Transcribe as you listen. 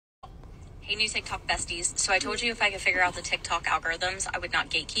Hey, new TikTok besties. So I told you if I could figure out the TikTok algorithms, I would not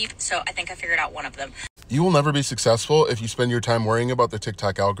gatekeep. So I think I figured out one of them. You will never be successful if you spend your time worrying about the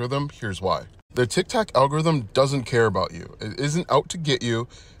TikTok algorithm. Here's why. The TikTok algorithm doesn't care about you. It isn't out to get you,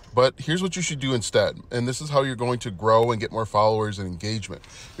 but here's what you should do instead. And this is how you're going to grow and get more followers and engagement.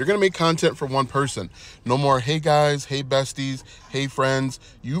 You're going to make content for one person. No more, hey guys, hey besties, hey friends.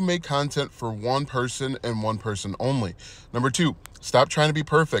 You make content for one person and one person only. Number two, stop trying to be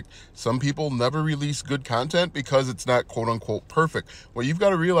perfect. Some people never release good content because it's not quote unquote perfect. What you've got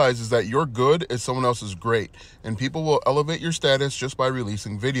to realize is that your good is someone else's great, and people will elevate your status just by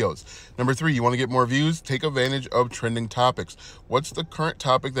releasing videos. Number three, you want to get more views? Take advantage of trending topics. What's the current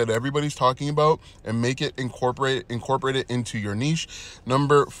topic that everybody's talking about, and make it incorporate it into your niche.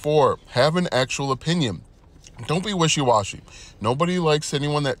 Number four, have an actual opinion. Don't be wishy-washy. Nobody likes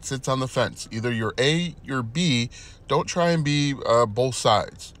anyone that sits on the fence. Either you're A, you're B. Don't try and be both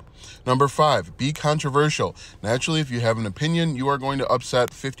sides. Number five, be controversial. Naturally, if you have an opinion, you are going to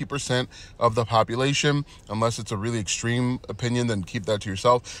upset 50% of the population. Unless it's a really extreme opinion, then keep that to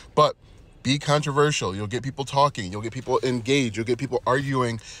yourself. But be controversial. You'll get people talking. You'll get people engaged. You'll get people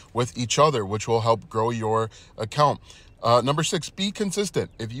arguing with each other, which will help grow your account. Number six, be consistent.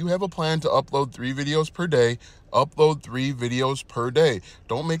 If you have a plan to upload 3 videos per day, upload 3 videos per day.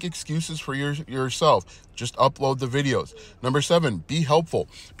 Don't make excuses for yourself. Just upload the videos. Number seven, be helpful.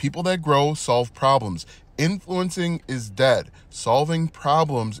 People that grow solve problems. Influencing is dead. Solving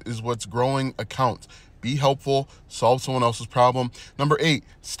problems is what's growing accounts. Be helpful, solve someone else's problem. Number eight,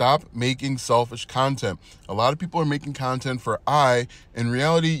 stop making selfish content. A lot of people are making content for In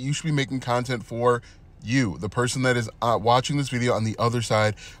reality, you should be making content for you, the person that is watching this video on the other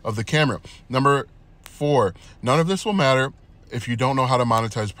side of the camera. Number four, none of this will matter if you don't know how to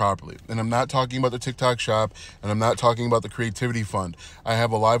monetize properly. And I'm not talking about the TikTok shop, and I'm not talking about the creativity fund. I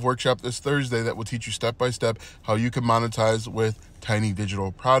have a live workshop this Thursday that will teach you step by step how you can monetize with tiny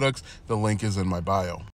digital products. The link is in my bio.